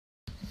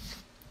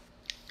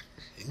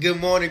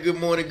Good morning,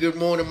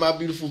 my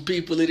beautiful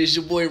people. It is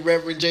your boy,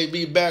 Reverend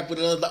JB, back with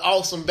another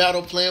awesome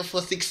battle plan for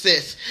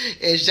success.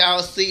 As y'all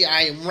see,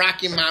 I am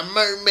rocking my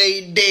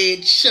Mermaid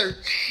Dead shirt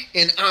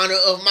in honor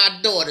of my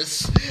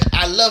daughters.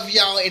 I love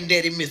y'all and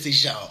Daddy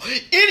misses y'all.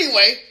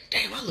 Anyway,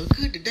 damn, I look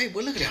good today,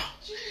 boy. Look at y'all.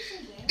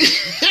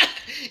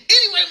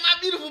 Anyway, my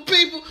beautiful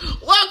people,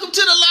 welcome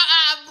to the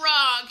live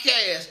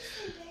broadcast.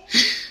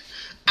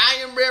 I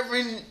am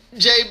Reverend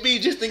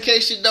JB, just in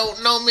case you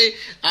don't know me.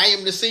 I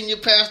am the senior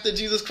pastor of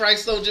Jesus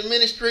Christ Soldier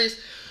Ministries.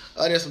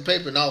 There's some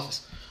paper in the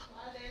office.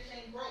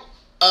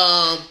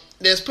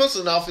 There's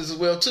pencil in the office as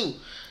well, too.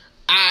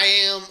 I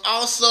am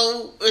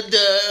also the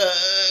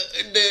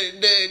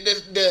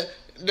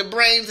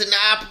brains and the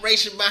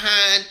operation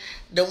behind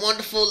the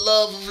wonderful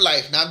love of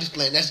life. Now, I'm just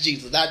playing. That's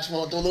Jesus. I just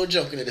want to throw a little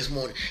joke in it this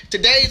morning.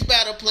 Today's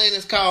battle plan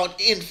is called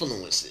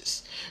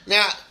Influences.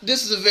 Now,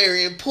 this is a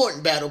very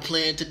important battle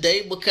plan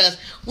today because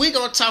we're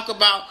going to talk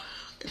about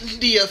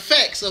the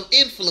effects of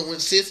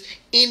influences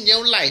in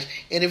your life.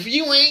 And if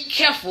you ain't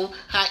careful,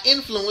 how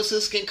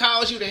influences can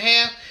cause you to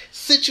have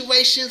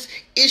situations,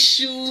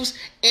 issues,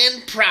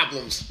 and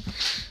problems.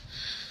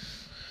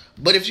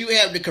 But if you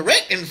have the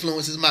correct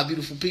influences, my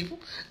beautiful people,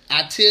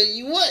 I tell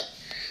you what,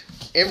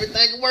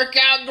 everything will work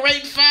out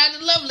great, fine,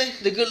 and lovely.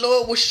 The good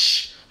Lord will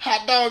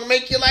hot dog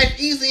make your life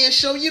easy and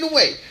show you the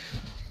way.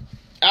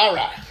 All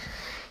right.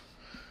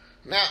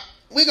 Now,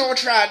 we're going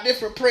to try a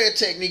different prayer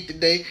technique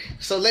today,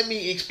 so let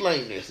me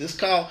explain this. It's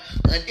called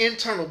an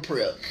internal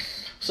prayer.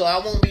 So I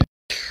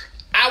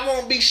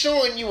won't be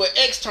showing you an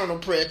external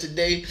prayer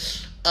today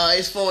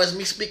as far as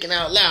me speaking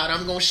out loud.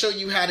 I'm going to show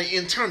you how to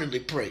internally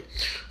pray.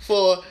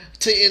 To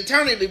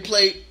internally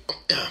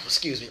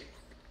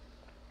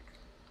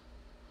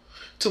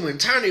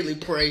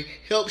pray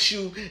helps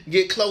you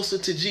get closer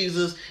to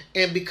Jesus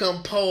and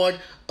become part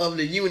of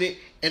the unit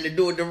and to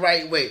do it the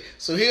right way.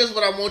 So here's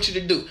what I want you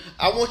to do.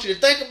 I want you to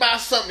think about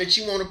something that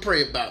you want to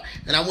pray about.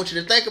 And I want you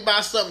to think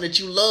about something that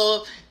you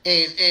love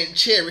and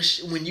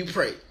cherish when you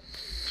pray.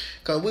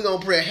 Because we're going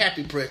to pray a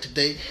happy prayer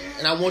today.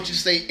 And I want you to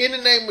say, in the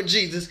name of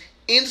Jesus,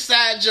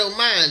 inside your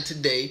mind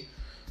today,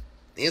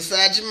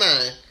 inside your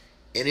mind,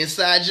 and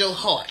inside your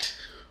heart,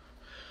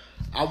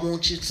 I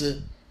want you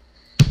to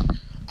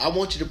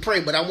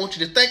pray, but I want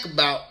you to think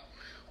about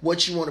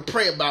what you want to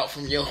pray about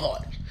from your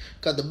heart.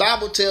 Because the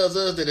Bible tells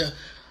us that the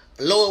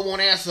Lord won't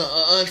answer an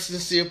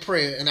unsincere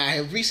prayer. And I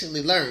have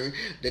recently learned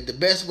that the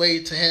best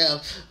way to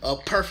have a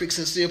perfect,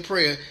 sincere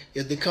prayer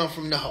is to come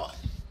from the heart.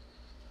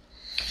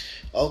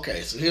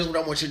 Okay, so here's what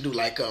I want you to do.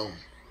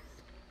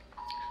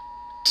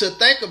 To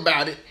think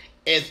about it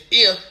as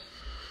if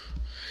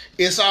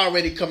it's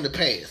already come to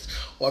pass,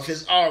 or if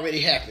it's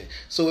already happened.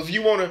 So if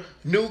you want a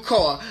new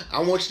car,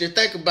 I want you to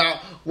think about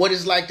what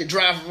it's like to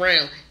drive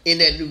around in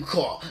that new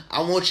car.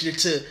 I want you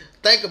to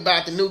think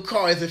about the new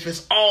car as if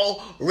it's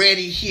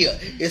already here.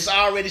 It's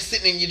already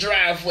sitting in your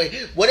driveway.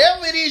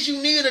 Whatever it is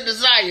you need or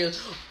desire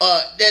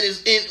that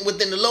is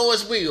within the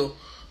Lord's will,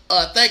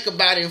 think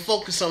about it and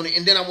focus on it,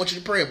 and then I want you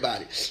to pray about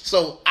it.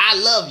 So I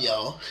love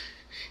y'all,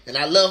 and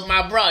I love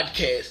my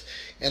broadcast.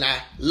 And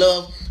I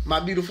love my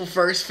beautiful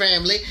first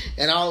family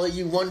and all of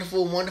you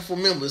wonderful, wonderful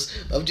members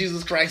of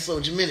Jesus Christ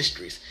Soldier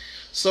Ministries.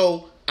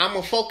 So I'm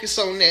going to focus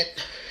on that,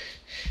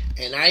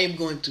 and I am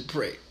going to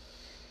pray.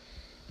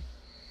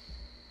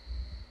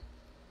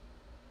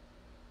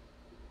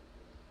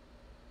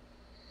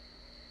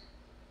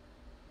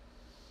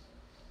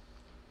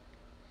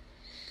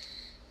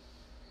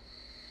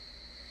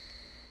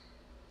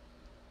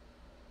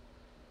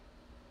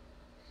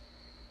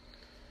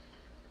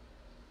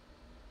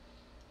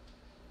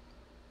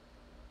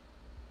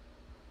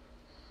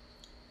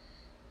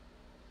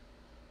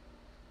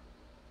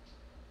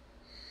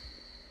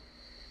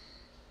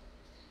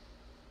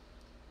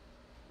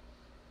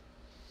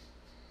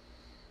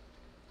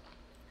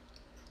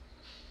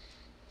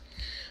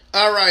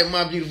 All right,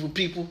 my beautiful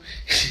people.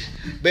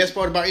 Best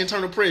part about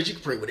internal prayer is you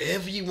can pray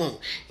whatever you want,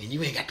 and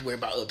you ain't got to worry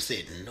about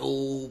upsetting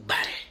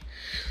nobody.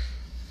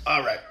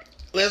 All right,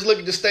 let's look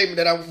at the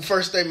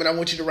first statement I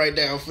want you to write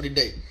down for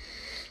today.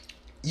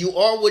 You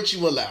are what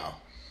you allow.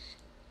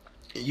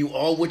 You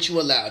are what you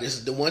allow. This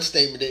is the one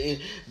statement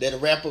that'll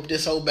wrap up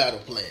this whole battle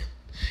plan.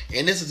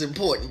 And this is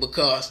important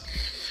because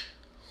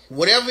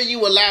whatever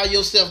you allow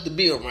yourself to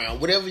be around,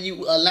 whatever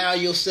you allow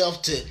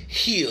yourself to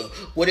hear,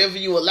 whatever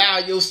you allow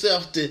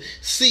yourself to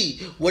see,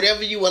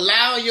 whatever you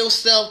allow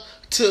yourself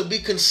to be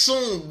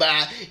consumed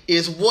by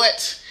is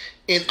what,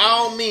 in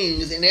all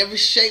means, in every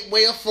shape,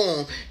 way, or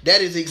form,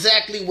 that is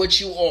exactly what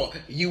you are.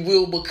 You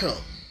will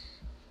become.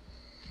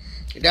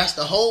 That's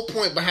the whole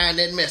point behind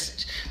that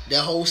message,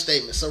 that whole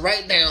statement. So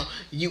write down,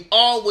 you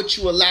are what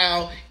you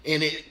allow,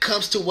 and it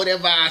comes to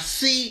whatever I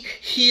see,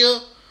 hear,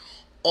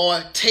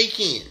 or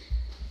take in.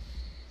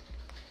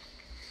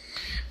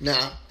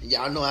 Now,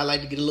 y'all know I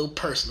like to get a little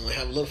personal and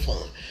have a little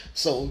fun.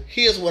 So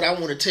here's what I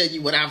want to tell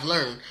you what I've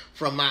learned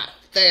from my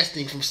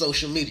fasting from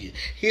social media.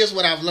 Here's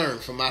what I've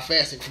learned from my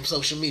fasting from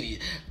social media.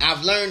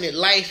 I've learned that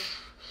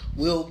life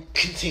will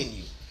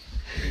continue.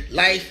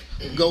 Life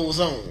goes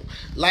on.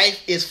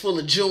 Life is full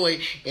of joy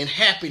and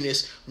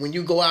happiness when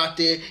you go out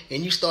there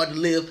and you start to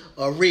live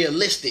a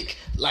realistic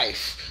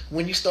life.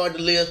 When you start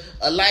to live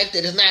a life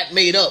that is not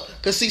made up.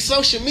 Because see,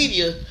 social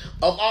media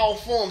of all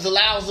forms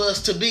allows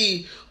us to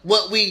be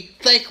what we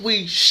think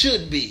we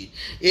should be.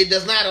 It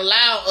does not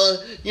allow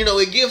us,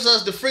 it gives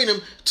us the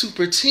freedom to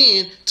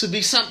pretend to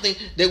be something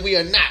that we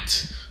are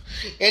not.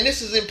 And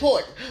this is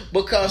important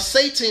because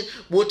Satan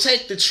will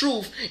take the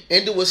truth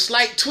and do a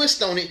slight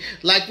twist on it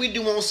like we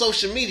do on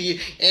social media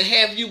and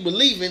have you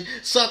believing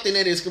something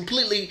that is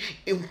completely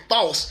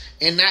false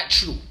and not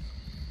true.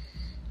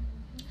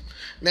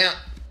 Now,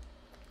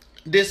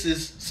 this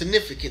is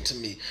significant to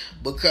me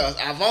because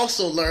I've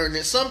also learned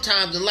that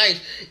sometimes in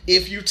life,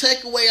 if you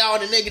take away all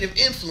the negative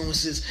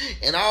influences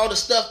and all the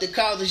stuff that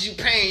causes you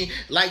pain,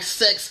 like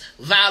sex,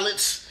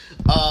 violence,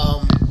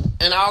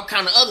 and all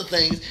kind of other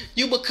things,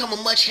 you become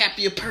a much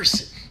happier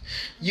person.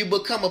 You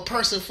become a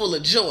person full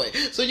of joy.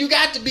 So you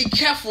got to be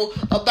careful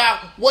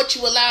about what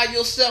you allow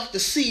yourself to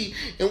see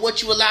and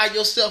what you allow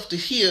yourself to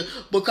hear,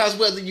 because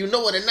whether you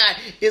know it or not,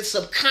 it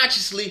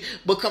subconsciously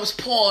becomes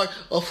part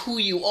of who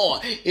you are.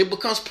 It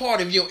becomes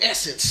part of your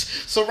essence.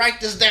 So write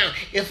this down.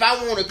 If I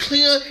want a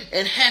clear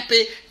and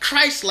happy,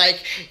 Christ-like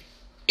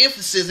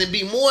emphasis and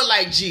be more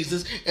like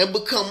Jesus and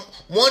become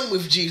one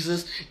with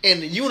Jesus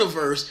and the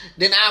universe,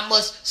 then I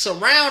must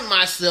surround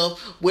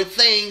myself with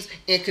things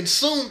and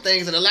consume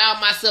things and allow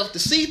myself to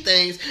see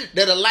things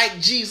that are like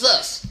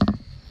Jesus.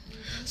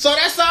 So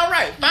that's all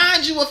right.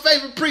 Find you a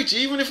favorite preacher,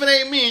 even if it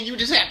ain't me and you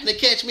just happen to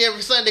catch me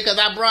every Sunday because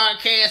I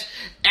broadcast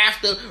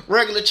after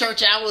regular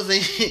church hours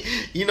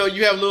and you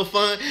have a little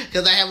fun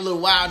because I have a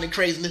little wild and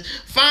craziness.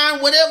 Find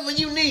whatever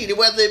you need,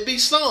 whether it be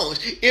songs.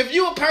 If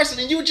you're a person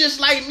and you just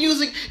like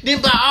music,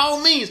 then by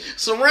all means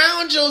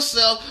surround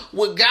yourself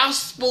with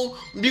gospel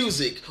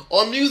music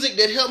or music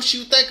that helps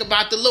you think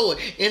about the Lord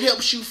and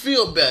helps you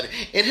feel better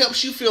and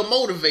helps you feel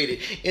motivated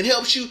and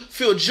helps you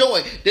feel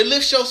joy, that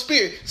lifts your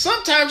spirit.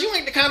 Sometimes you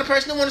ain't the kind of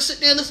person that want to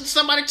sit there and listen to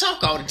somebody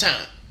talk all the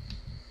time.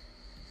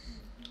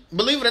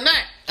 Believe it or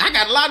not, I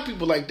got a lot of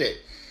people like that.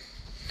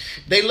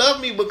 They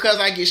love me because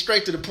I get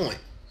straight to the point.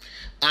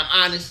 I'm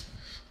honest,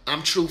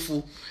 I'm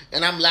truthful,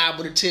 and I'm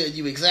liable to tell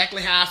you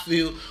exactly how I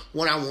feel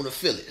when I want to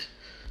feel it.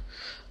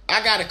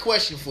 I got a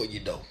question for you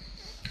though.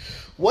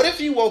 What if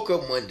you woke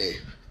up one day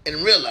and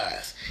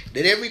realized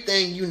that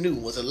everything you knew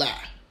was a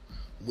lie?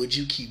 Would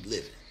you keep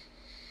living?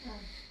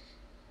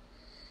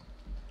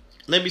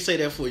 Let me say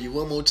that for you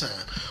one more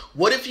time.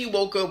 What if you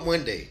woke up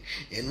one day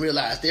and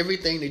realized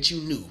everything that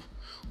you knew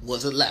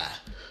was a lie?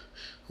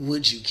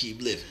 Would you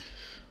keep living?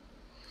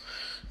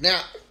 Now,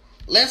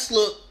 let's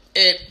look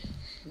at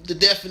the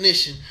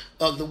definition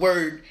of the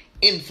word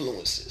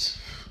influences.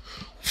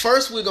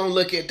 First, we're going to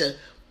look at the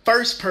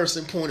first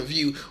person point of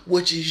view,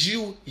 which is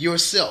you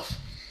yourself.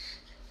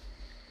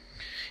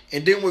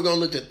 And then we're going to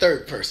look at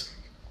third person.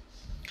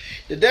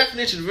 The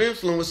definition of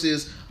influence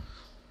is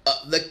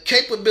the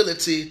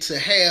capability to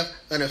have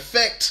an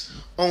effect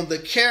on the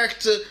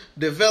character,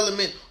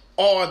 development,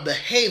 or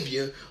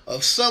behavior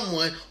of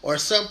someone or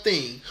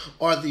something,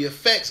 or the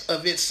effects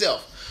of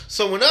itself.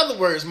 So in other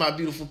words, my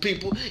beautiful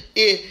people,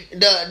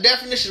 the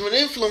definition of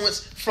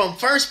influence from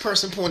first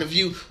person point of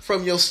view,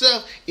 from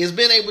yourself, is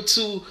being able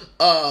to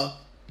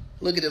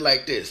look at it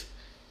like this.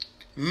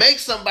 Make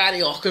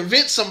somebody or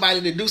convince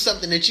somebody to do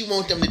something that you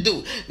want them to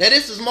do. Now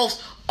this is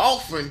most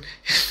often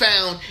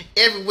found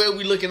everywhere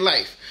we look in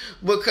life,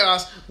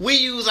 because we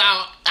use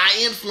our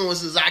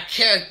influences, our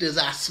characters,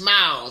 our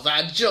smiles,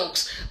 our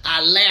jokes,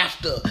 our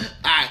laughter,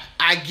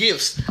 our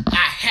gifts, our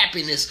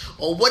happiness,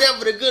 or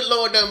whatever the good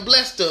Lord done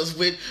blessed us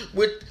with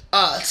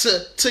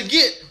to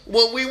get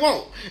what we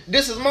want.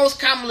 This is most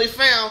commonly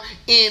found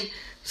in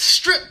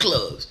strip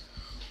clubs.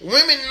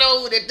 Women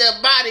know that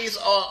their bodies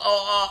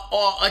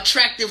are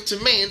attractive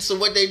to men, so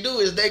what they do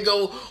is they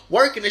go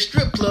work in a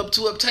strip club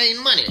to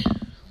obtain money.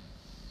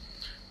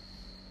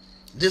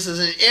 This is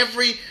in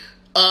every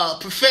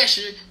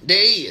profession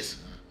there is,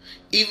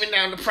 even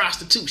down to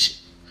prostitution.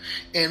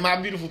 And my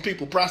beautiful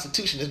people,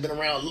 prostitution has been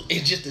around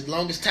just as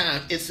long as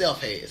time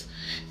itself has.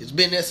 It's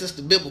been there since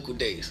the biblical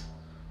days.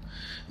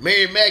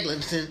 Mary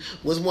Magdalene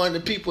was one of the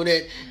people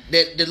that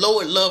the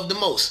Lord loved the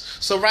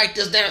most. So write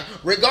this down.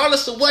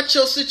 Regardless of what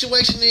your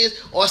situation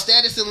is, or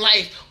status in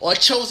life, or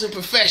chosen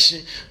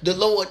profession, the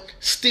Lord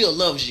still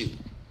loves you.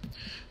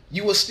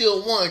 You are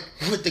still one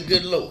with the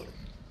good Lord.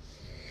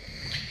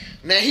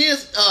 Now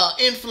here's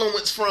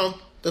influence from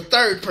the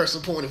third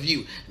person point of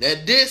view. Now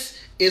this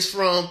is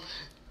from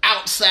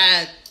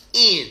outside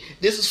in.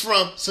 This is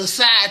from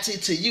society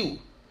to you.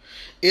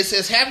 It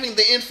says having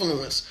the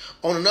influence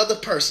on another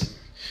person.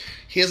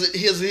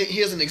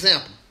 Here's an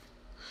example.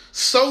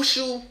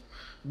 Social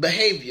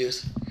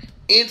behaviors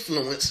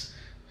influence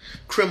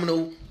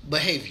criminal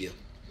behavior.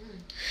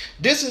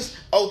 This is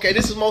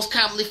most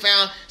commonly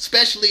found,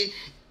 especially,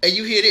 and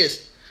you hear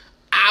this,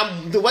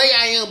 I'm the way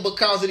I am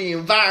because of the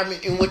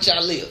environment in which I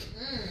live.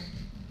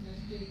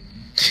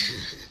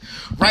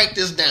 Write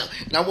this down.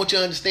 And I want you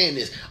to understand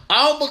this.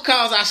 All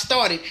because I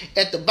started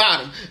at the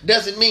bottom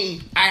doesn't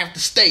mean I have to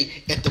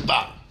stay at the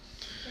bottom.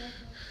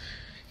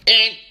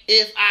 And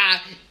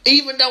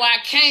even though I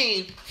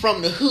came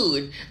from the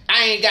hood,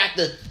 I ain't got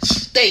to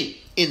stay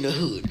in the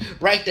hood.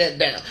 Write that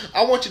down.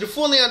 I want you to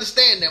fully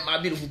understand that, my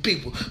beautiful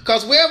people,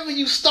 because wherever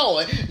you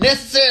start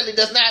necessarily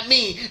does not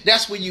mean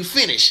that's where you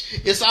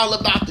finish. It's all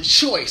about the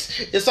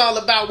choice. It's all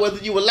about whether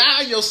you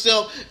allow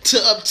yourself to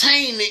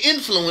obtain the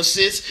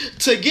influences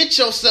to get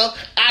yourself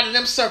out of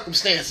them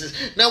circumstances.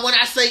 Now, when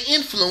I say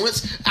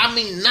influence, I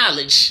mean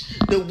knowledge,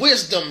 the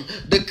wisdom,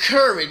 the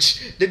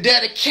courage, the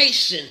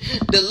dedication,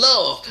 the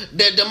love,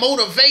 the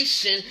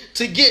motivation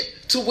to get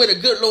to where the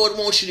good Lord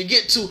wants you to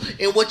get to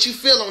and what you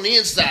feel on the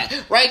inside.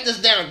 Write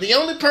this down. The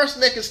only person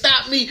that can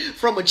stop me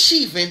from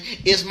achieving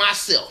is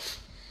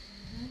myself.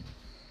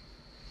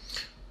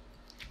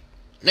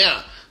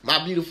 Now,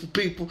 my beautiful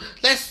people,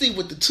 let's see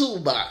what the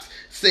toolbox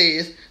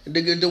says,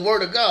 the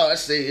Word of God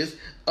says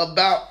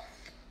about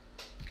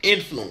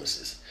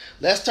influences.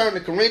 Let's turn to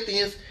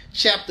Corinthians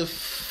chapter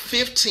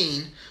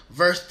 15,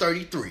 verse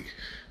 33.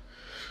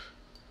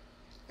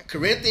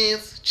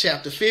 Corinthians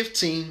chapter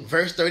 15,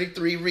 verse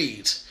 33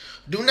 reads,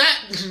 Do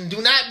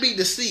not be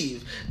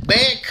deceived.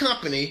 Bad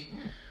company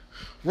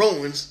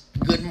ruins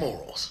good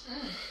morals.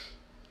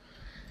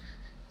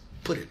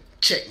 Put a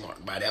check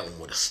mark by that one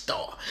with a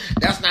star.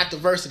 That's not the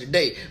verse of the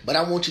day, but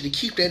I want you to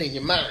keep that in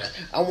your mind.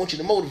 I want you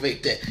to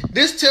motivate that.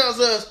 This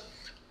tells us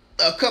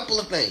a couple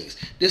of things.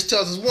 This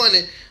tells us one,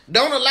 that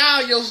don't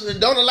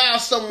allow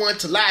someone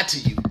to lie to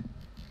you.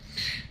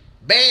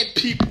 Bad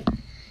people.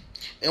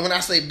 And when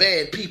I say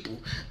bad people,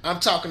 I'm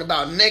talking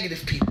about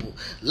negative people,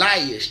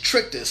 liars,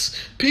 tricksters,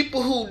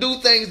 people who do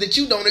things that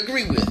you don't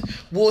agree with,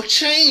 will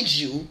change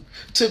you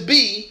to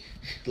be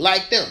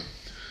like them.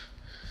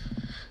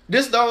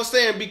 This dog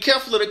saying, be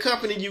careful of the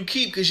company you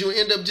keep because you'll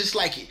end up just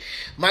like it.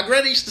 My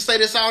granny used to say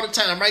this all the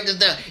time. Write this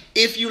down.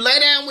 If you lay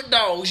down with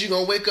dogs, you're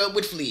going to wake up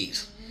with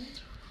fleas.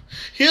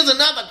 Here's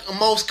another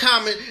most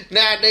common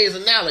nowadays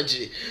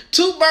analogy.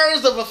 Two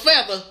birds of a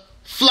feather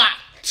flock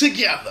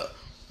together.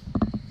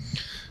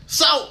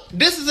 So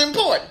this is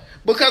important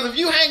because if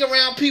you hang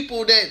around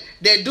people that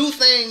do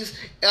things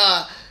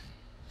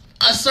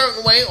a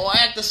certain way or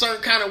act a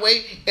certain kind of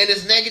way and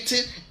it's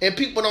negative and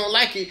people don't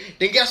like it,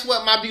 then guess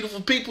what, my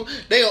beautiful people?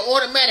 They are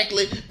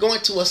automatically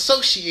going to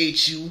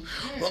associate you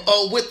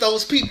with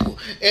those people.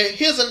 And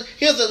here's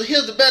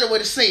the better way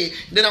to say it.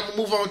 Then I'm gonna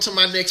move on to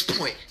my next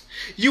point.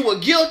 You were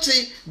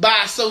guilty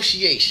by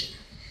association.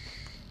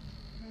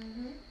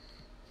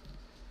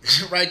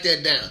 Write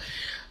that down.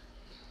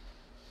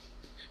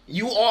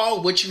 You are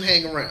what you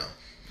hang around.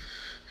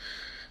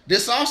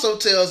 This also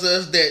tells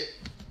us that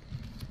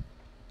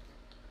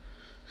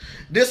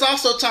this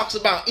also talks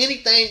about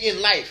anything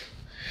in life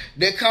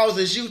that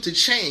causes you to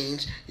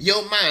change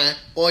your mind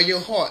or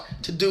your heart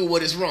to do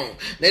what is wrong.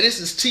 Now,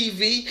 this is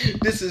TV,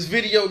 this is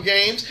video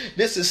games,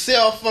 this is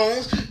cell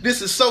phones,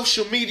 this is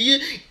social media.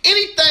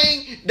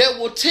 Anything that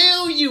will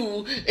tell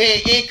you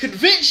and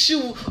convince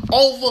you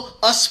over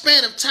a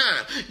span of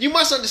time. You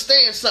must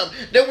understand something,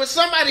 that when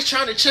somebody's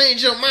trying to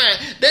change your mind,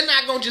 they're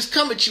not going to just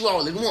come at you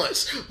all at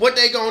once. What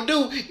they're going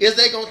to do is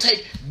they're going to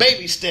take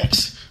baby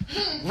steps.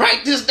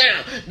 Write this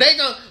down.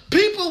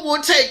 People will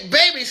take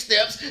baby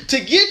steps to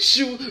get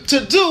you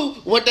to do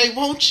what they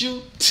want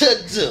you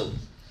to do.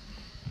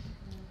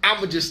 I'm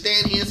going to just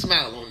stand here and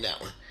smile on that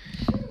one.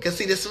 Because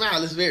see, the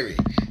smile is very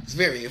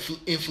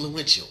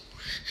influential.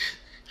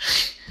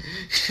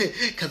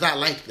 Because I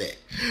like that.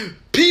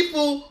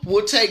 People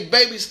will take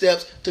baby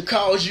steps to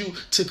cause you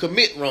to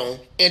commit wrong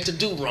and to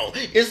do wrong.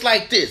 It's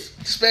like this,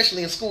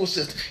 especially in school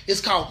system.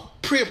 It's called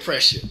peer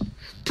pressure.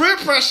 Peer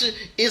pressure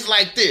is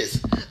like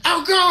this.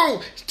 Oh, go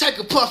on, take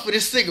a puff of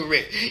this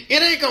cigarette.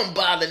 It ain't gonna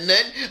bother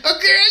nothing. Oh,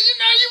 girl, you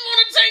know you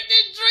want to take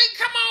that drink.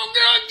 Come on,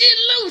 girl, get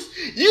loose.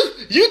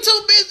 You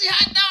too busy,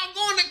 hot dog,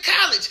 going to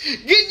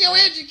college, getting your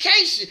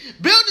education,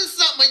 building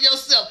something of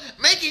yourself,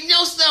 making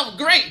yourself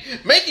great,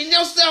 making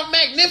yourself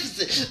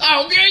magnificent.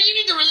 Oh, girl, you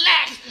need to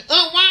relax,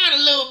 unwind a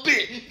little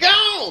bit. Go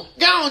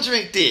on,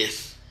 drink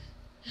this.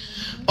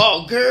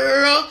 Oh,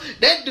 girl,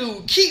 that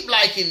dude keep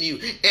liking you.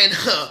 And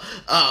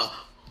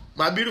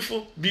my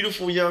beautiful,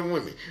 beautiful young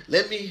women,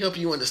 let me help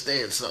you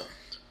understand something.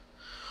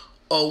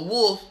 A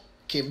wolf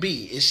can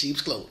be in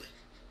sheep's clothing.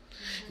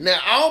 Now,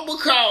 all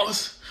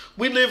because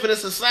we live in a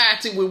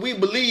society where we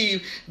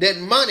believe that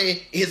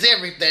money is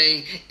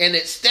everything and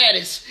that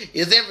status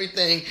is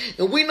everything,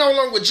 and we no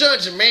longer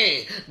judge a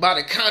man by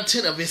the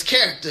content of his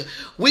character.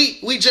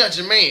 We judge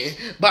a man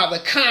by the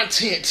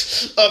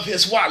content of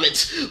his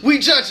wallet. We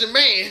judge a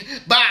man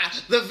by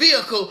the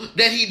vehicle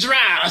that he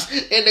drives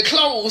and the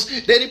clothes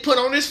that he put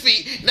on his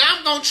feet. Now,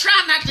 I'm going to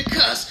try not to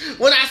cuss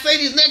when I say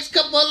these next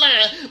couple of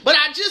lines, but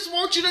I just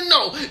want you to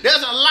know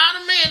there's a lot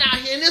of men out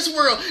here in this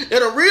world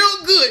that are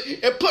real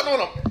good at putting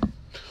on a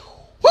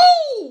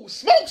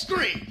smoke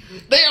screen.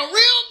 They are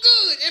real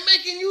good at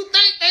making you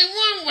think they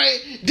one way,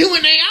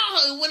 when they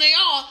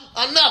are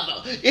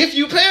another. If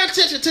you pay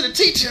attention to the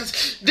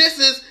teachings, this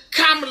is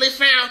commonly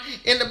found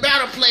in the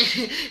battle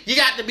plan. You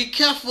got to be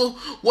careful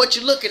what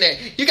you're looking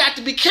at. You got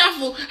to be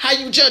careful how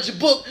you judge a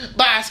book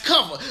by its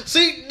cover.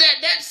 See,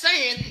 that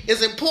saying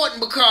is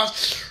important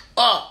because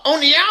on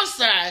the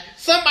outside,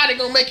 somebody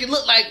gonna make it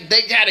look like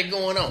they got it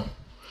going on.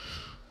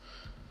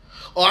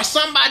 Or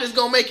somebody's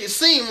gonna make it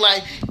seem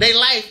like their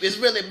life is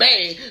really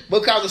bad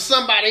because of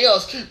somebody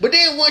else. But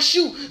then once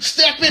you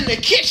step in the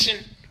kitchen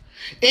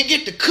and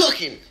get to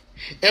cooking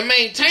and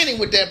maintaining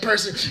with that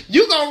person,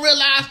 you gonna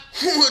realize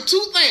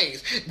two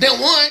things. That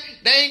one,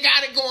 they ain't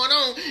got it going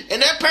on,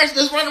 and that person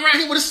that's running around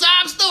here with a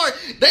sob story,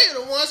 they're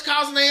the ones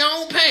causing their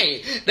own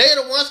pain.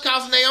 They're the ones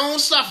causing their own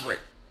suffering.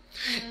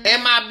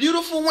 And my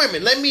beautiful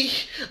women,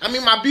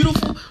 my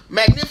beautiful,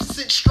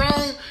 magnificent,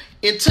 strong,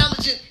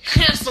 intelligent,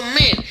 handsome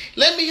men,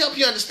 let me help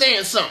you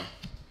understand something.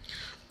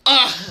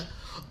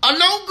 A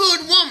no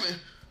good woman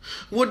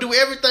will do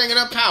everything in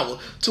her power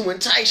to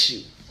entice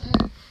you.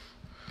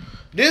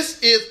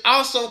 This is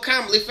also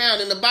commonly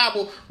found in the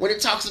Bible when it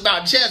talks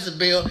about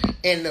Jezebel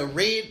and the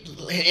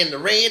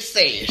red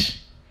sash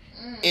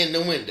in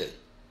the window.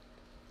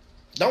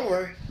 Don't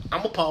worry,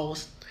 I'm gonna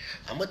pause,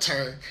 I'm gonna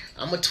turn,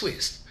 I'm gonna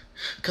twist,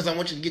 because I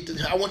want you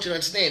to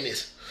understand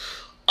this.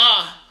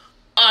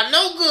 A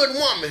no good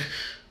woman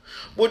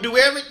will do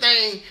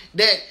everything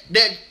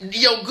that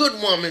your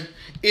good woman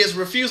is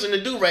refusing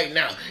to do right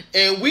now.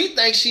 And we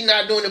think she's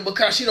not doing it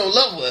because she don't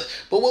love us.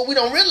 But what we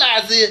don't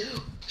realize is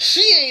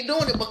she ain't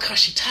doing it because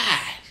she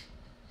tired.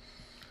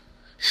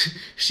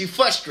 She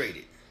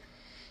frustrated.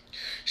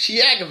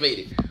 She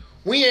aggravated.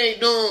 We ain't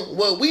doing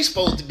what we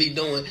supposed to be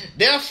doing.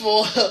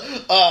 Therefore,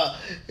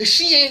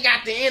 she ain't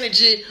got the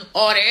energy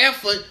or the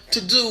effort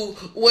to do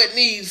what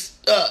needs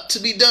to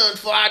be done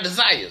for our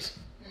desires.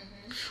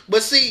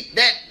 But see,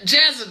 that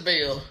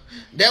Jezebel,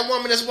 that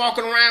woman that's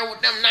walking around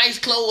with them nice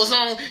clothes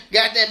on,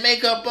 got that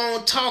makeup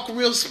on, talk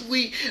real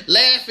sweet,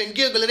 laugh and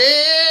giggle at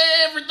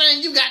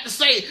everything you got to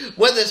say,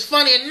 whether it's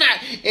funny or not,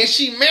 and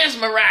she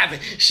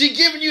mesmerizing. She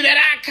giving you that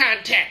eye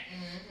contact.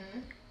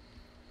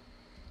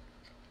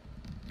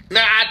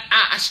 Now,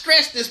 I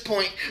stress this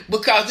point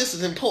because this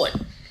is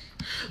important.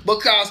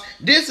 Because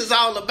this is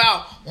all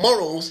about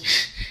morals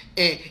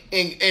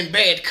and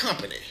bad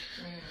company.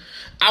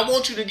 I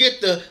want you to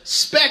get the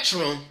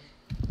spectrum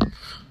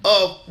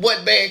of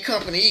what bad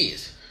company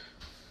is.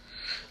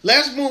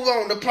 Let's move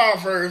on to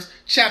Proverbs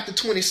chapter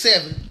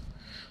 27,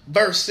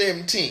 verse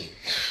 17.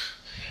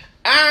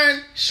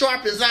 Iron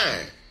sharpens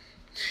iron,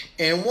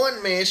 and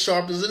one man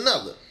sharpens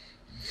another.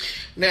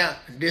 Now,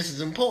 this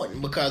is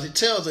important because it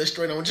tells us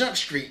straight on Jump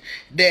Street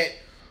that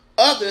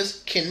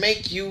others can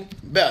make you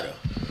better.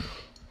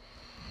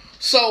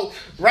 So,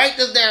 write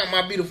this down,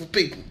 my beautiful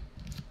people.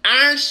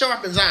 Iron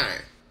sharpens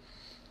iron.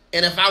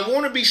 And if I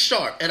want to be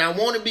sharp and I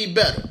want to be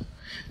better,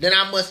 then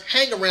I must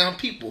hang around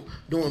people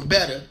doing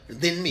better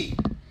than me.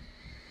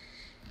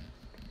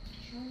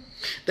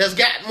 That's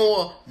got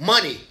more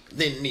money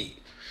than me.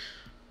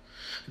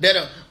 That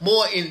are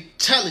more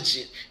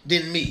intelligent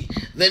than me.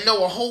 That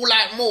know a whole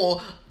lot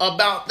more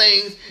about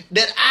things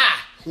that I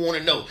want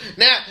to know.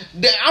 Now,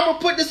 I'm going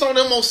to put this on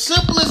the most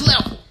simplest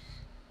level.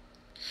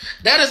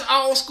 That is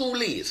all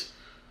school is.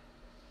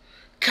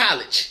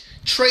 College,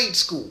 trade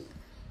school.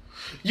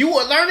 You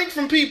are learning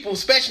from people,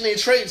 especially in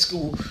trade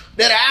school,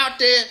 that are out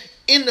there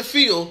in the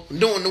field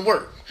doing the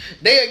work.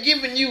 They are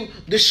giving you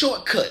the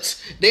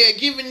shortcuts. They are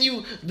giving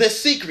you the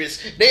secrets.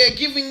 They are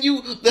giving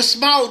you the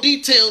small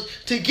details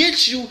to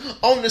get you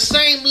on the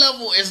same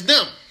level as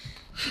them.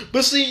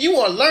 But see, you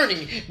are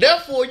learning.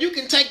 Therefore, you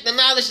can take the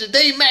knowledge that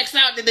they max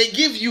out, that they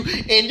give you,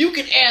 and you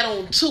can add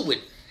on to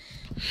it.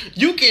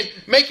 You can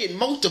make it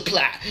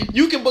multiply.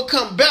 You can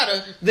become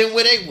better than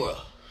where they were.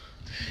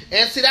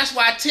 And see, that's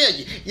why I tell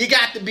you, you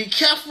got to be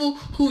careful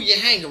who you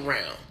hang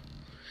around.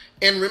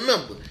 And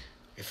remember,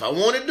 if I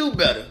want to do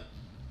better,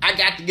 I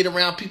got to get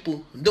around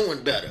people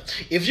doing better.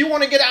 If you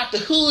want to get out the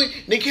hood,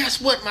 then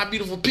guess what, my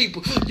beautiful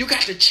people? You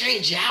got to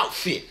change your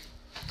outfit.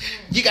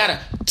 You got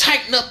to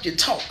tighten up your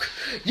talk.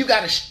 You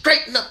got to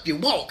straighten up your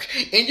walk.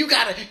 And you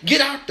got to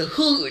get out the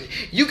hood.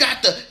 You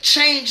got to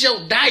change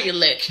your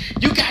dialect.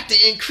 You got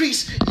to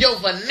increase your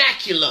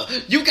vernacular.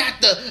 You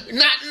got to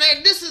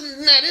this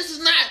is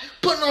not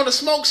putting on a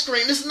smoke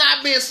screen. This is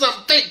not being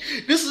something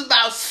fake. This is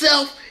about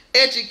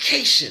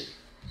self-education.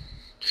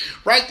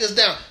 Write this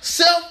down.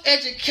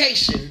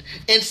 Self-education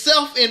and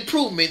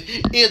self-improvement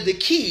is the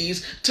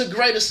keys to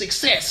greater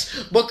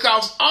success,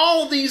 because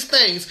all these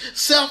things,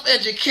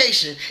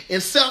 self-education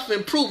and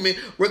self-improvement,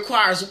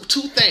 requires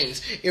two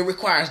things. It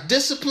requires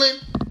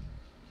discipline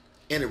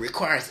and it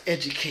requires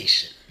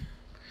education.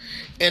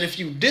 And if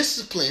you're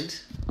disciplined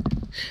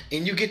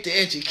and you get the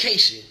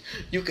education,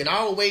 you can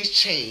always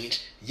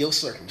change your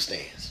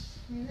circumstance.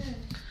 Amen.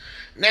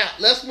 Now,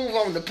 let's move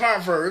on to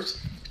Proverbs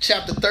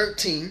chapter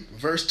 13,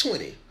 verse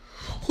 20.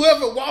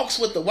 Whoever walks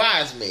with the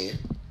wise man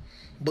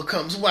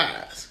becomes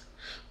wise.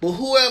 But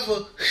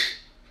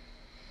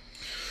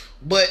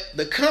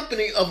the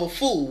company of a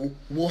fool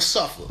will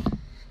suffer.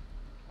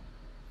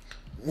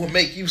 Will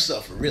make you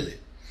suffer, really.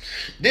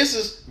 This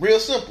is real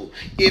simple.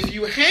 If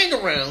you hang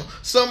around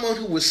someone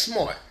who is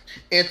smart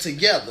and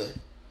together,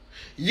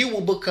 you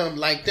will become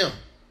like them.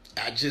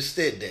 I just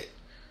said that.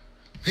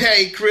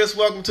 Hey, Chris,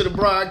 welcome to the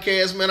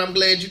broadcast, man. I'm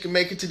glad you can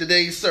make it to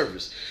today's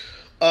service.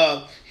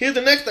 Here's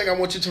the next thing I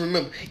want you to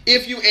remember.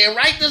 And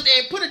write this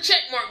and put a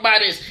check mark by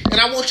this. And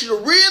I want you to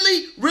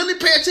really, really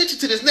pay attention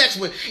to this next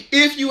one.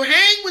 If you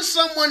hang with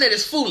someone that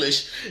is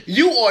foolish,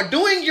 you are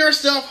doing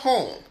yourself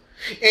harm.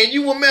 And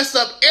you will mess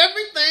up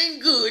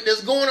everything good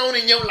that's going on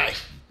in your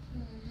life.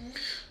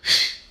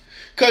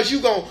 Because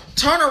you're going to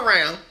turn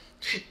around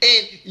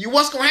and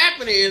what's going to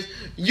happen is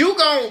you're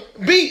going to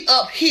be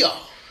up here.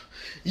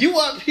 You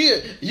up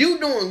here, you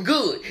doing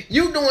good,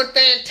 you doing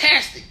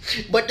fantastic.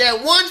 But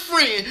that one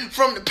friend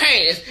from the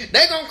past,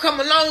 they gonna come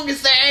along and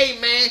say, hey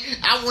man,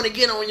 I want to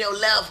get on your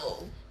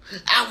level.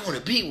 I want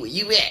to be where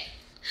you at.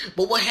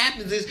 But what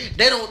happens is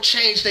they don't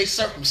change their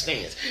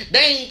circumstance. They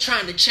ain't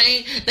trying to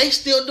change. They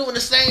still doing the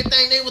same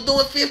thing they were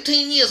doing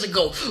 15 years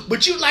ago.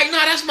 But you like, nah,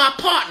 that's my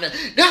partner.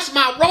 That's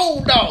my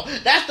road dog.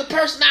 That's the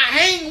person I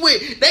hang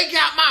with. They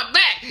got my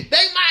back.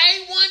 They my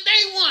A1,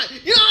 day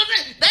one. You know what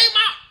I'm saying? They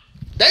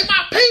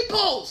my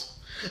peoples.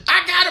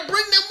 I gotta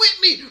bring them with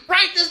me.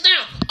 Write this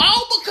down.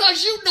 All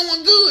because you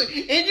doing good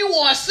and you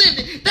are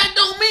ascending. That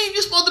don't mean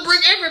you're supposed to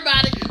bring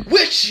everybody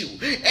with you.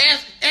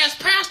 As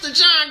Pastor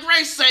John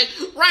Grace say,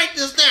 write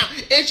this down.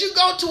 As you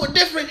go to a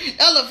different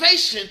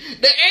elevation,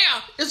 the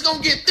air is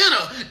gonna get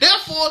thinner.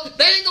 Therefore,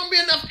 there ain't gonna be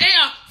enough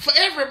air for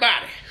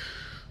everybody.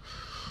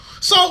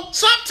 So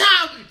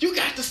sometimes you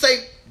got to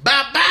say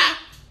bye-bye,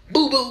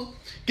 boo-boo.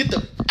 Get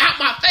them out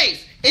my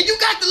face. And you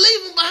got to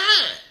leave them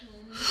behind.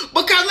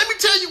 Because let me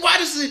tell you why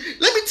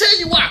let me tell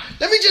you why.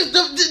 Let me just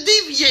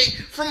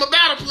deviate from a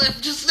battle plan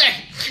for just a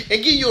second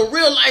and give you a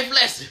real life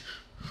lesson.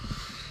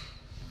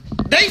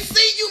 They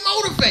see you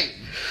motivating.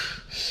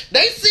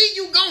 They see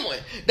you going.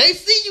 They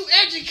see you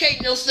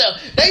educating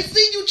yourself. They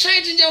see you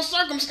changing your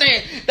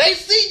circumstance. They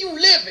see you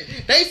living.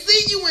 They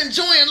see you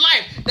enjoying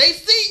life. They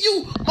see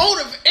you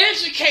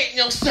educating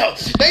yourself.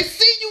 They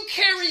see you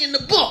carrying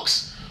the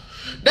books.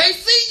 They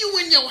see you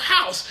in your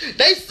house.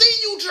 They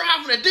see you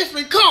driving a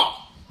different car.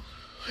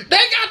 They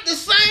got the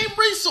same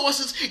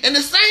resources and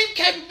the same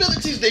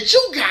capabilities that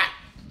you got.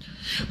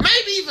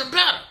 Maybe even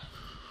better.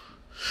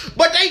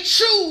 But they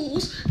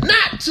choose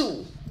not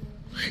to.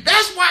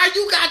 That's why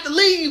you got to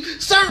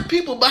leave certain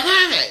people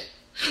behind.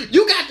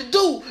 You got to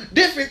do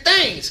different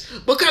things.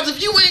 Because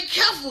if you ain't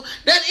careful,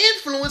 that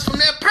influence from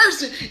that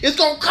person is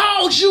going to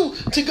cause you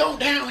to go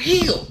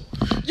downhill.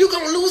 You're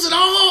going to lose it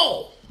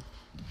all.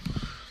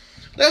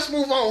 Let's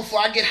move on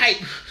before I get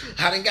hyped.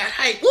 I done got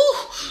hyped. Woo!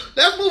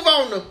 Let's move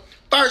on to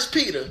 1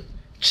 Peter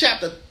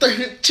chapter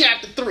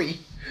 3,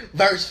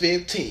 verse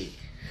 15.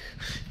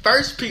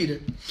 1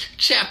 Peter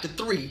chapter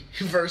 3,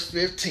 verse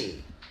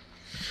 15.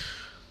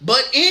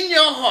 But in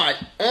your heart,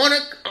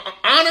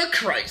 honor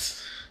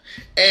Christ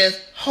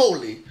as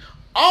holy,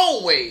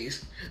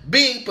 always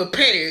being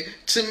prepared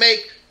to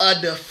make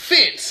a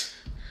defense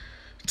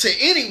to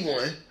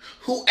anyone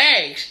who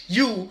asks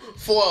you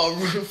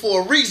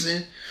for a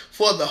reason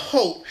for the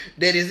hope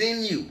that is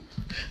in you.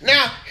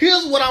 Now,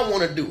 here's what I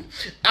want to do.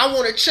 I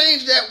want to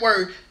change that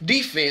word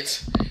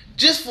defense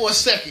just for a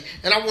second,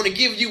 and I want to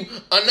give you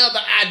another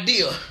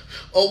idea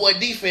of what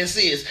defense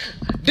is.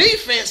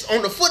 Defense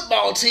on the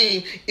football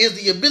team is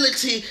the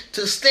ability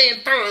to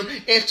stand firm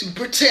and to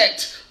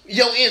protect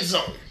your end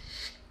zone.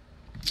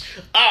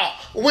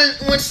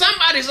 When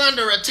somebody's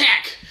under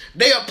attack,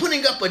 they are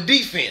putting up a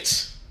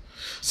defense.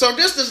 So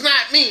this does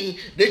not mean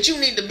that you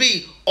need to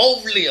be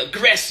overly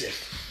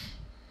aggressive.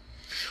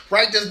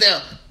 Write this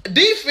down.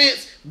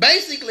 Defense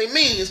basically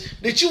means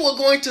that you are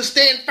going to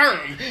stand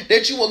firm,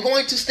 that you are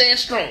going to stand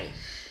strong.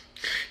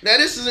 Now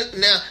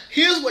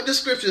here's what the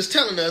scripture is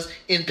telling us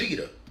in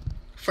Peter.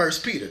 1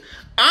 Peter.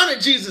 Honor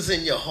Jesus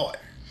in your heart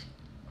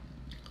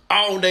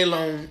all day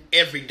long,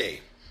 every day.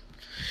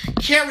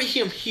 Carry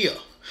him here,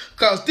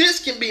 because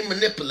this can be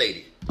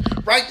manipulated.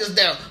 Write this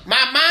down.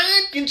 My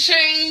mind can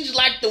change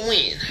like the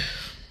wind,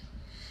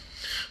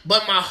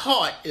 but my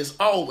heart is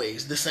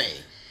always the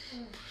same.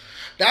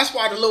 That's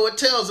why the Lord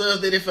tells us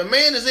that if a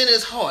man is in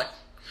his heart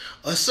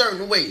a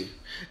certain way,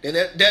 then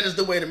that is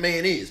the way the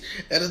man is.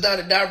 That is not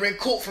a direct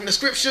quote from the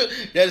scripture.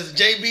 That is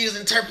JB's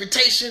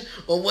interpretation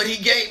of what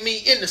he gave me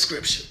in the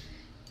scripture.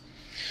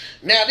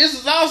 Now, this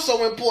is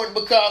also important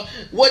because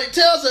what it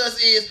tells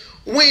us is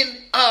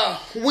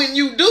when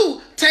you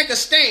do take a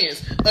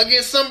stance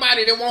against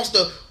somebody that wants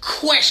to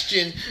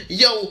question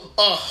your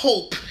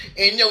hope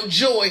and your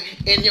joy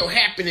and your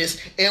happiness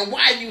and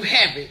why you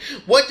have it,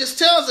 what this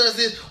tells us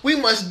is we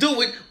must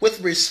do it with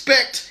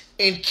respect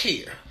and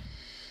care.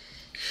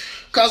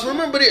 Because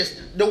remember this,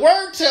 the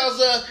word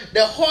tells us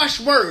that harsh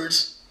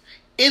words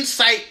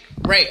incite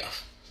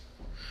wrath,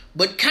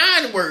 but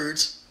kind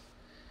words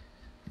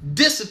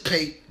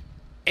dissipate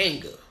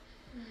anger.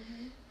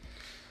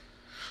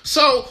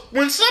 So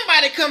when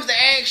somebody comes to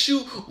ask you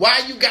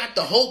why you got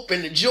the hope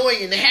and the joy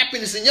and the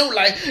happiness in your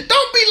life,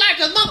 don't be like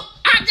another,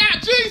 I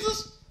got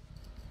Jesus.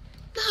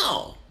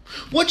 No.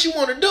 What you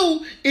want to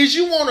do is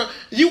you want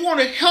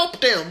to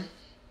help them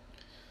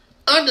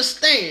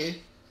understand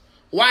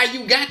why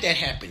you got that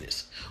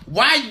happiness,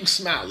 why you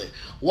smiling,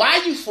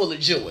 why you full of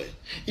joy.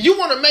 You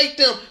want to make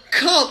them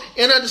come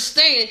and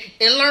understand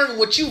and learn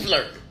what you've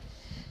learned.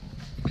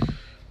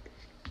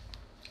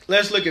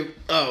 Let's look at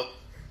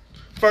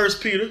 1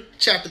 Peter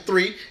chapter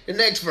 3, the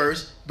next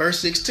verse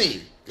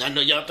 16. I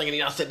know y'all thinking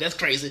y'all said that's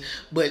crazy,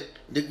 but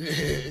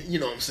you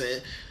know what I'm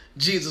saying?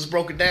 Jesus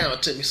broke it down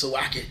to me so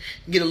I can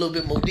get a little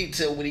bit more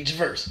detail with each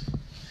verse.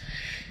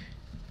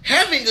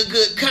 Having a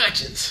good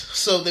conscience,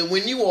 so that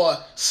when you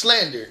are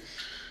slandered,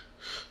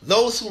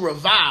 those who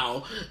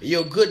revile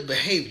your good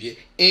behavior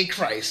in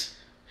Christ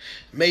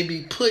may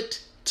be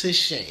put to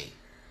shame.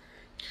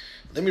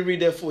 Let me read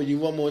that for you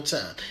one more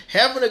time.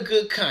 Having a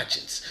good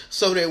conscience,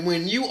 so that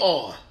when you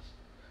are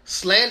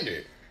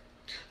slandered,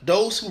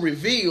 those who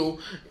revile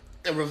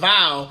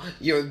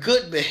your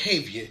good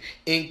behavior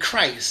in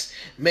Christ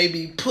may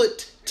be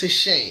put to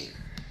shame.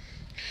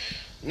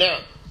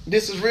 Now,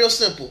 this is real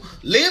simple.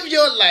 Live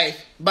your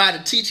life by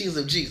the teachings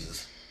of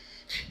Jesus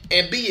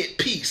and be at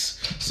peace,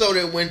 so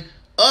that when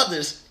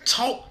others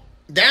talk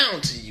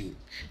down to you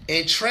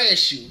and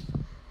trash you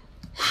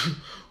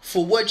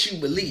for what you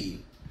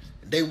believe,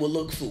 they will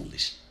look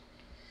foolish.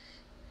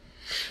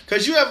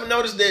 Because you ever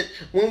noticed that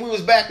when we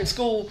was back in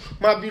school,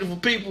 my beautiful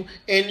people,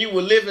 and you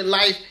were living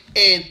life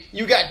and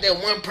you got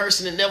that one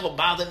person that never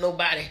bothered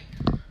nobody?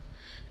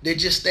 They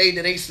just stayed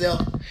to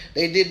themselves.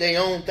 They did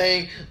their own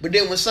thing. But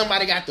then when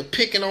somebody got to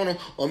picking on them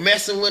or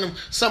messing with them,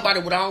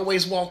 somebody would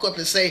always walk up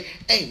and say,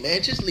 hey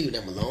man, just leave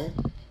them alone.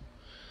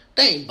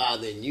 They ain't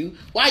bothering you.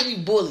 Why you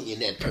bullying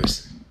that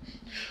person?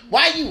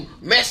 Why you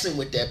messing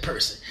with that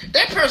person?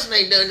 That person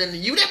ain't done nothing to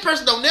you. That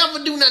person don't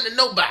never do nothing to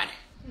nobody.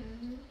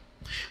 Mm-hmm.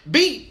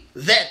 Be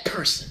that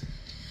person.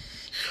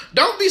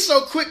 Don't be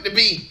so quick to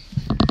be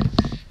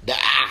the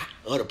eye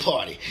of the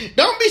party.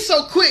 Don't be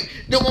so quick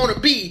to want to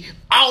be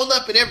all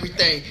up in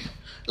everything.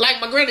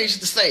 Like my granny used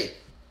to say,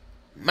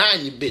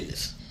 mind your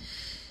business.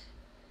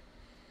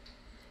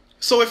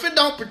 So if it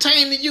don't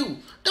pertain to you,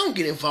 don't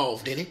get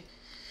involved in it.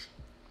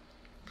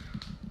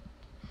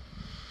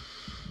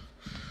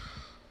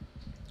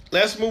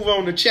 Let's move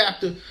on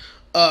to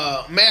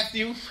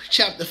Matthew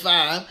chapter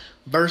 5,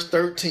 verse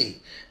 13.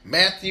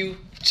 Matthew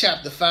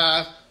chapter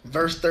 5,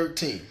 verse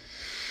 13.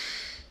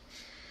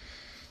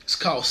 It's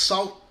called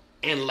salt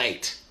and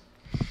light.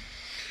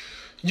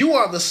 You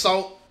are the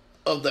salt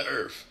of the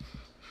earth.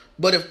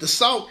 But if the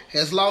salt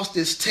has lost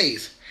its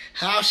taste,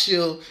 how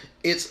shall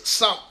its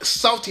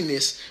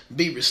saltiness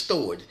be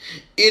restored?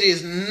 It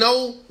is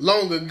no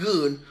longer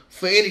good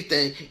for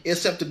anything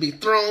except to be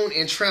thrown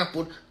and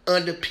trampled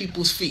under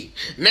people's feet.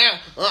 Now,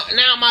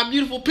 my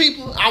beautiful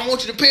people, I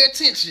want you to pay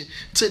attention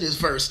to this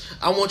verse.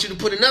 I want you to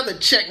put another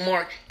check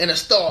mark and a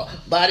star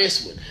by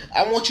this one.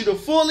 I want you to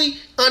fully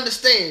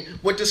understand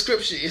what the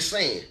scripture is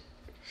saying.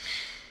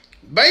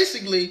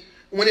 Basically,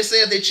 when it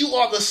says that you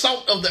are the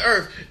salt of the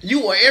earth,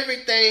 you are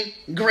everything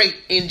great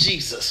in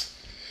Jesus.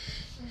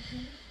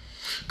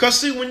 Because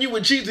see, when you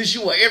with Jesus,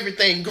 you are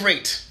everything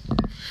great.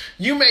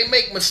 You may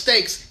make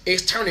mistakes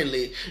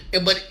externally,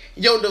 but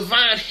your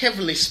divine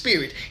heavenly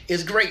spirit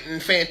is great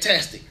and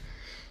fantastic.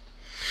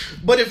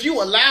 But if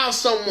you allow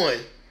someone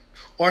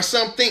or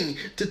something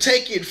to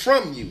take it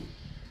from you,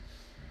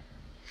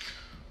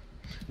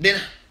 then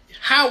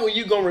how are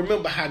you going to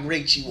remember how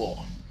great you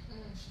are?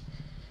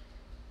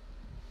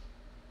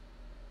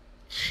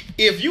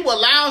 If you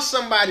allow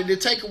somebody to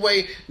take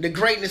away the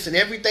greatness and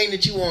everything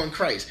that you are in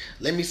Christ,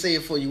 let me say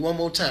it for you one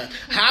more time.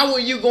 How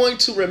are you going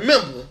to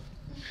remember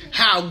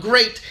how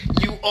great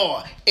you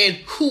are and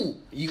who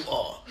you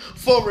are?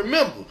 For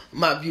remember,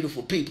 my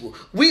beautiful people,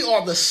 we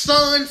are the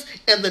sons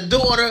and the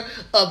daughter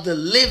of the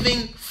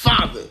living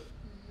Father.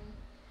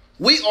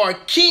 We are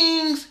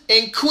kings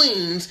and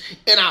queens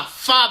in our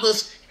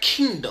Father's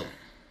kingdom.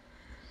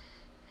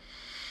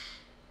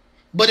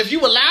 But if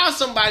you allow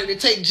somebody to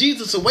take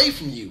Jesus away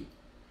from you,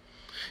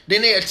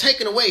 then they are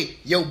taking away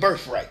your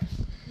birthright.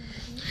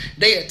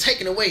 They are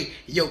taking away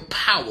your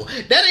power.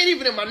 That ain't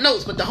even in my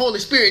notes, but the Holy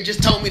Spirit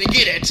just told me to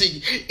get that to you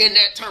in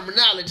that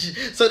terminology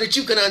so that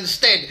you can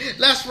understand it.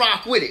 Let's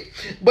rock with it.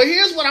 But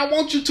here's what I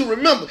want you to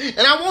remember, and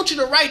I want you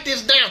to write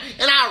this down,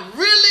 and I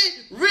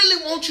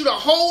really want you to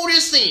hold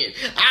this in.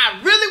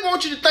 I really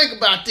want you to think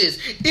about this.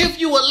 If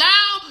you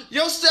allow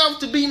yourself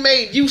to be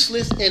made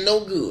useless and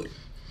no good,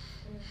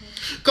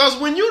 because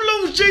when you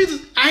lose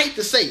Jesus, I hate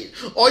to say it,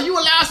 or you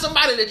allow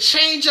somebody to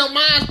change your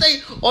mind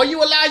state, or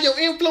you allow your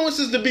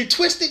influences to be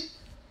twisted.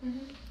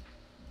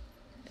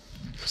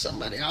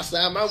 Somebody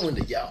outside my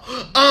window, y'all.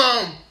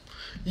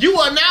 You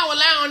are now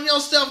allowing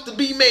yourself to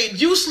be made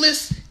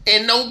useless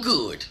and no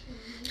good.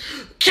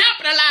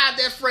 Capitalize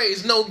that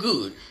phrase, no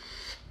good.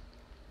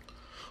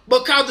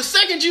 Because the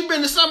second you've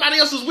been to somebody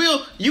else's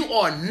will, you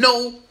are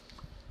no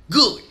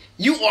good.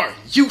 You are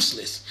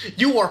useless.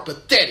 You are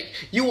pathetic.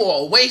 You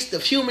are a waste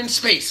of human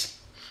space.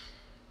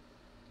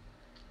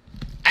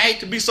 I hate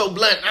to be so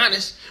blunt and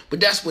honest, but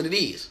that's what it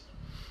is.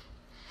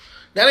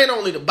 That ain't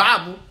only the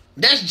Bible.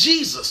 That's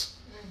Jesus.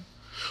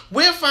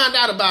 We'll find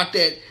out about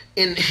that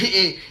in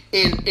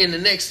the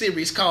next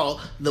series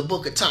called The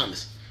Book of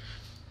Thomas.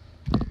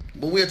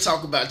 But we'll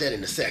talk about that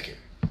in a second.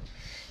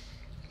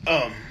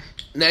 Now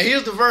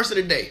here's the verse of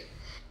the day.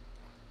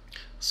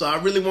 So I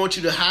really want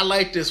you to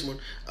highlight this one.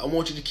 I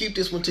want you to keep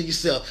this one to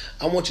yourself.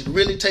 I want you to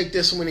really take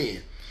this one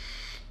in.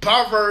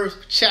 Proverbs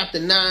chapter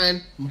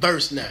 9,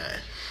 verse 9.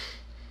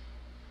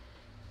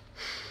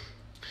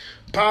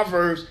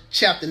 Proverbs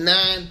chapter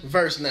 9,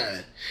 verse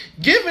 9.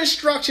 Give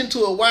instruction to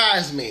a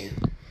wise man,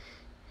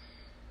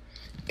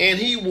 and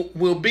he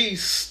will be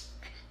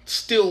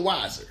still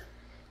wiser.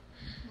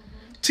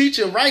 Teach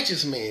a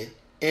righteous man,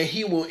 and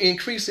he will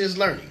increase his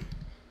learning.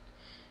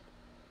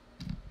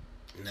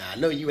 Now, I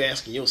know you're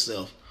asking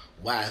yourself,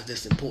 why is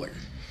this important?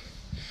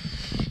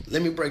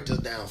 Let me break this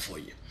down for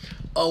you.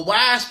 A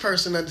wise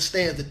person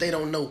understands that they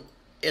don't know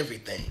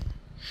everything.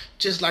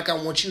 Just like I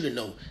want you to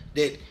know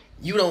that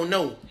you don't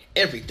know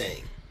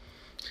everything.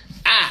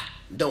 I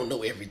don't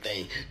know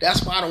everything.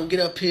 That's why I don't get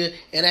up here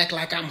and act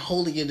like I'm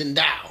holier than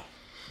thou.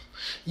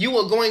 You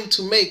are going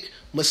to make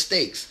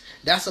mistakes.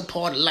 That's a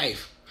part of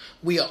life.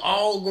 We are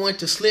all going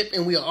to slip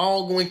and we are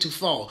all going to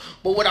fall.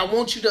 But what I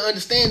want you to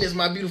understand is,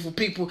 my beautiful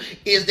people,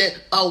 is that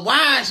a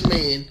wise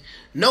man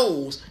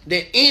knows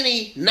that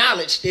any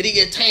knowledge that he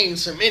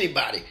attains from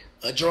anybody,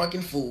 a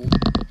drunken fool,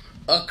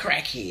 a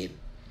crackhead,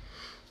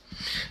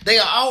 they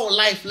are all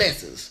life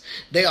lessons.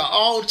 They are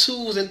all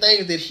tools and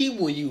things that he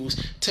will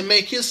use to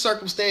make his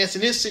circumstance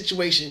and his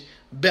situation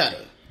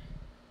better.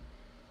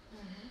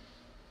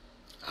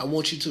 I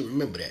want you to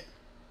remember that.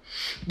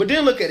 But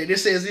then look at it. It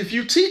says, if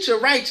you teach a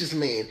righteous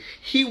man,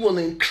 he will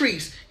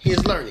increase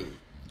his learning.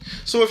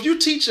 So if you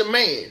teach a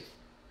man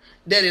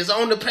that is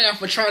on the path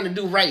for trying to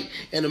do right,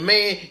 and a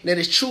man that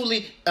is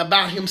truly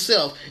about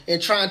himself and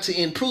trying to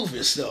improve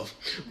himself,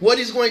 what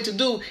he's going to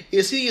do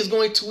is he is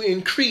going to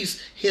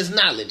increase his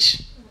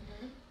knowledge.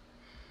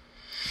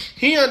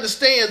 He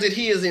understands that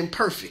he is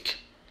imperfect,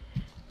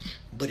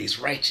 but he's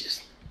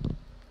righteous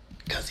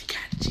because he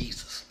got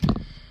Jesus,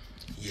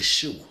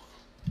 Yeshua,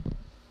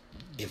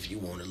 if you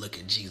want to look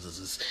at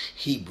Jesus'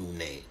 Hebrew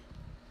name,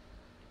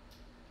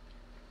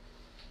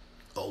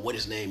 or what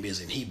his name is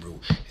in Hebrew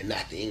and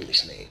not the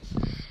English name.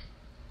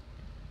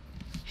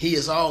 He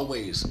is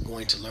always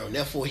going to learn.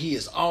 Therefore, he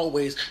is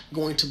always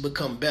going to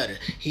become better.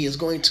 He is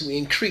going to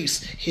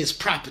increase his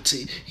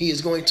property. He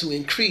is going to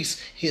increase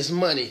his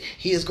money.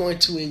 He is going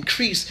to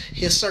increase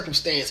his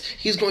circumstance.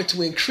 He is going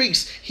to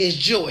increase his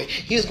joy.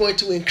 He is going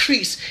to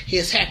increase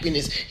his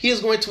happiness. He is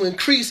going to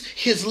increase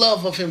his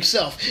love of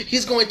himself.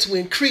 He's going to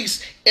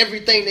increase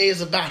everything that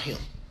is about him.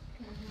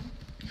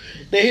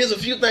 Now, here's a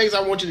few things I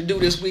want you to do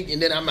this week,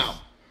 and then I'm out.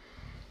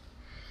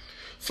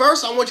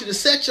 First, I want you to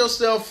set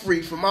yourself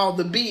free from all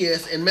the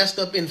BS and messed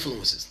up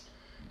influences.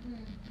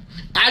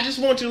 I just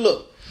want you to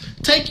look.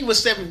 Take you a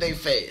 7-day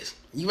fast.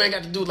 You ain't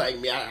got to do like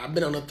me. I've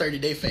been on a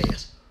 30-day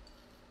fast.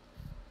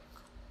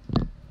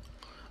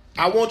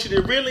 I want you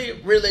to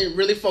really, really,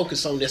 really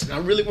focus on this. And I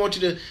really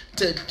want you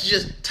to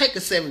just take a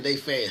 7-day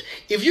fast.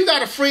 If you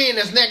got a friend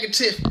that's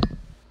negative,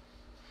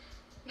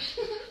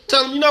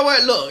 tell them, you know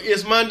what? Look,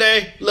 it's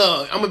Monday.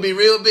 Look, I'm going to be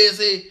real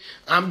busy.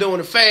 I'm doing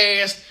a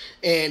fast.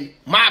 And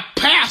my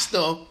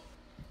pastor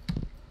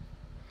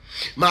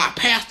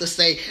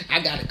say I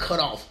got to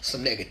cut off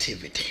some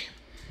negativity.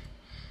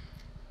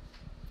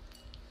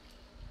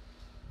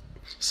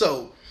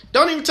 So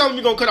don't even tell them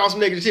you're going to cut off some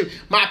negativity.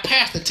 My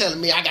pastor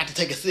telling me I got to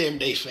take a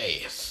 7-day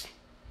fast.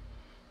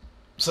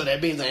 So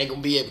that means I ain't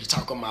going to be able to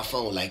talk on my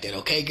phone like that.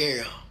 Okay,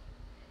 girl?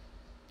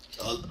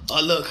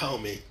 Or look,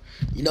 homie.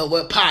 You know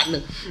what, partner?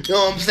 You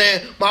know what I'm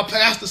saying? My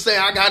pastor say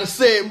I got a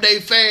 7-day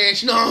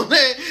fast. You know what I'm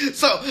saying?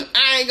 So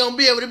I ain't going to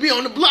be able to be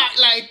on the block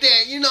like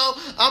that. You know,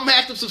 I'm going to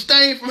have to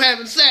abstain from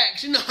having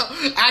sex. You know,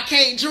 I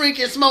can't drink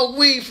and smoke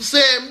weed for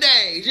 7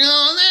 days. You know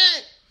what I'm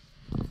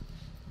saying?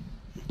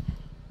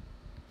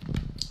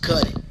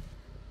 Cut it.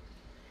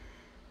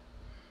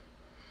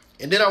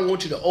 And then I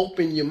want you to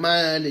open your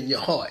mind and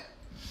your heart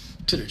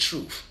to the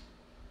truth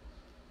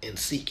and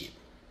seek it.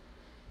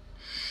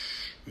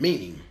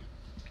 Meaning,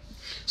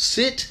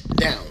 sit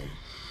down.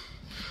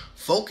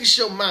 Focus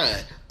your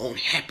mind on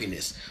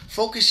happiness.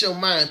 Focus your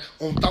mind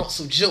on thoughts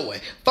of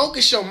joy.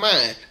 Focus your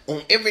mind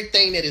on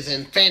everything that is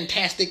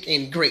fantastic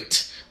and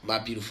great, my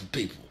beautiful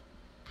people.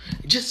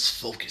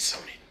 Just focus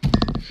on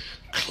it.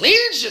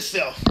 Cleanse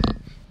yourself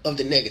of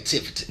the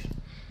negativity.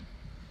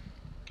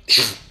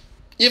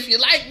 If you're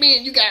like me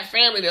and you got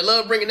family that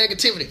love bringing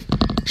negativity,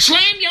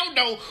 slam your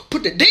door,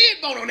 put the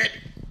deadbolt on it.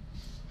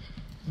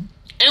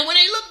 And when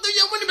they look through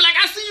your window, be like,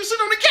 I see you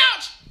sitting on the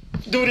couch.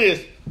 Do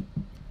this.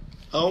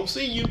 I don't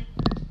see you.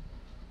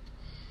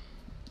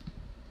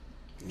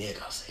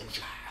 Niggas and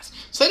flies.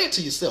 Say that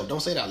to yourself.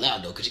 Don't say it out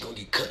loud, though, because you're going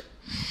to get cut.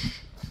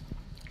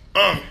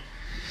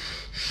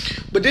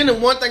 But then the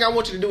one thing I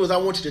want you to do is I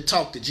want you to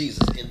talk to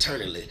Jesus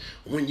internally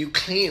when you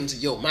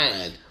cleanse your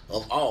mind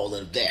of all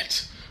of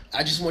that.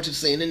 I just want you to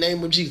say, in the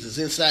name of Jesus,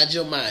 inside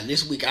your mind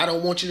this week, I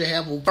don't want you to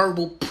have a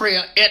verbal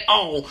prayer at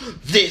all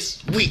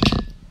this week.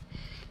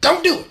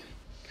 Don't do it.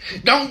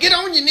 Don't get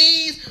on your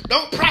knees.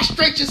 Don't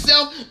prostrate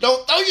yourself.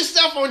 Don't throw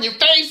yourself on your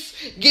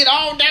face. Get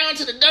all down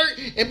to the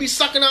dirt and be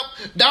sucking up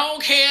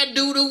dog hair,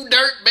 doo-doo,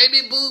 dirt,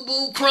 baby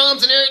boo-boo,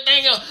 crumbs, and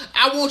everything else.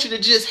 I want you to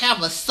just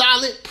have a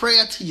solid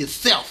prayer to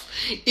yourself.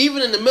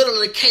 Even in the middle of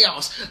the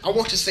chaos, I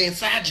want you to say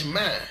inside your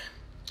mind,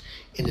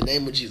 in the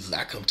name of Jesus,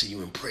 I come to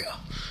you in prayer.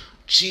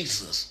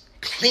 Jesus,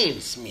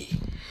 cleanse me.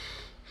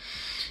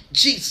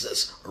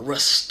 Jesus,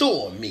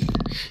 restore me.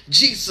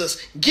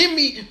 Jesus, give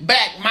me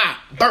back my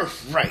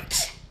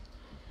birthright.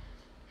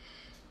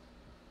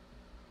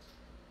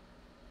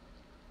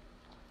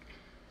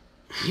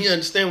 You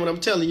understand what I'm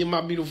telling you,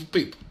 my beautiful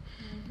people?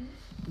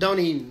 Mm-hmm. Don't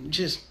even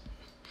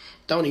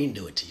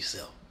do it to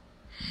yourself.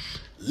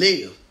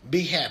 Live,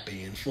 be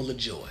happy and full of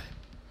joy.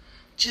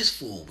 Just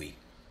for a week.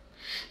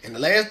 And the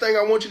last thing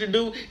I want you to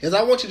do is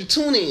I want you to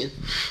tune in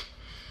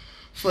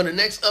for the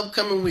next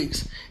upcoming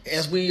weeks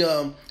as we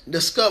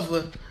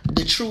discover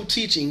the true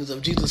teachings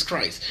of Jesus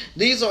Christ.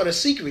 These are the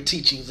secret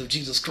teachings of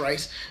Jesus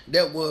Christ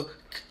that were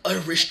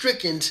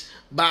restricted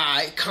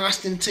by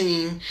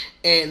Constantine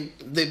and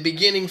the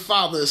beginning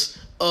fathers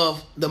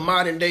of the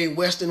modern day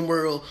Western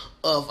world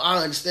of our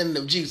understanding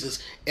of Jesus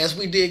as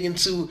we dig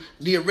into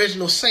the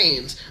original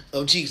sayings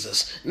of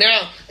Jesus.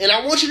 Now, and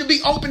I want you to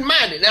be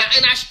open-minded. Now,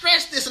 and I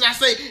stress this and I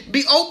say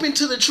be open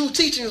to the true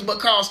teachings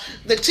because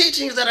the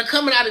teachings that are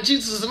coming out of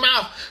Jesus'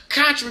 mouth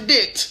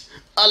contradict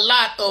a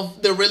lot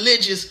of the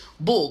religious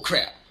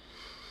bullcrap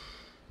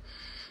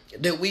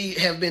that we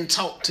have been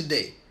taught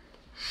today.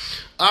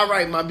 All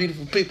right, my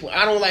beautiful people,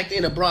 I don't like to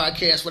end a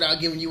broadcast without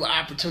giving you an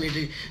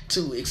opportunity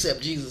to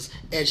accept Jesus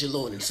as your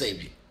Lord and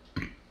Savior.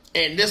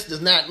 And this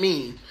does not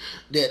mean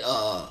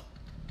that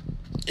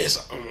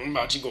it's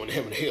about you going to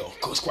heaven or hell,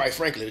 because quite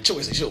frankly, the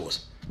choice is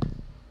yours.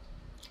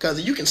 Because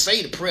you can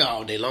say the prayer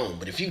all day long,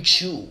 but if you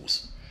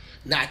choose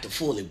not to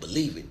fully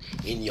believe it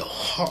in your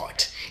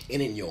heart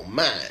and in your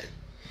mind,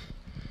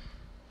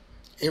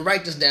 and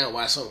write this down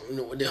while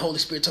the Holy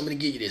Spirit told me to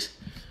give you this.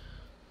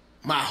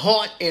 My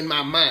heart and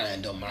my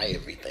mind are my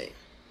everything.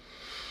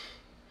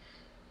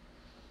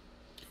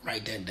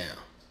 Write that down.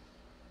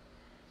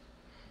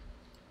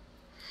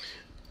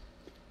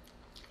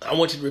 I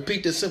want you to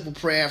repeat this simple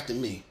prayer after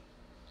me.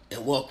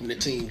 And welcome to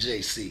Team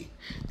JC.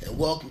 And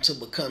welcome to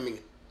becoming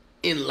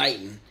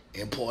enlightened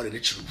and part of the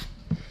truth.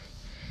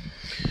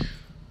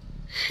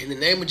 In the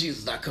name of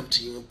Jesus, I come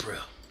to you in prayer.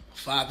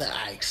 Father,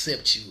 I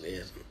accept you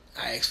as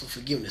I ask for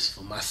forgiveness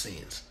for my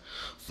sins.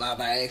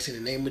 Father, I ask in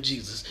the name of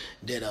Jesus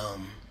that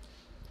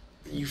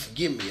you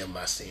forgive me of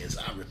my sins.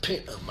 I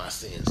repent of my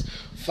sins.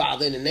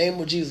 Father, in the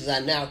name of Jesus, I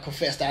now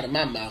confess out of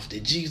my mouth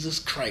that Jesus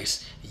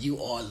Christ,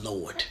 you are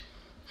Lord.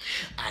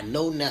 I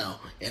know now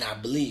and I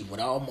believe with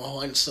all my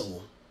heart and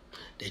soul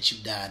that you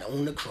died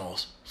on the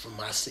cross for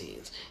my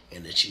sins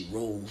and that you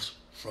rose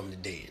from the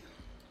dead.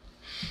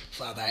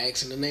 Father, I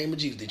ask in the name of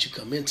Jesus that you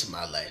come into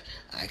my life.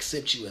 I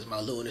accept you as my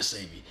Lord and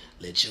Savior.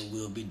 Let your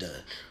will be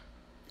done.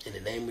 In the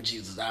name of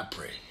Jesus, I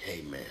pray.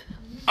 Amen.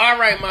 All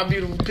right, my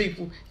beautiful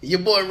people. Your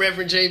boy,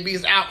 Reverend JB,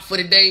 is out for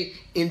the day.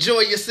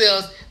 Enjoy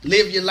yourselves.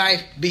 Live your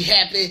life. Be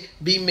happy.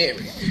 Be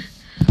merry.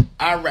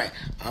 All right.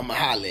 I'm going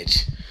to holler at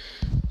you.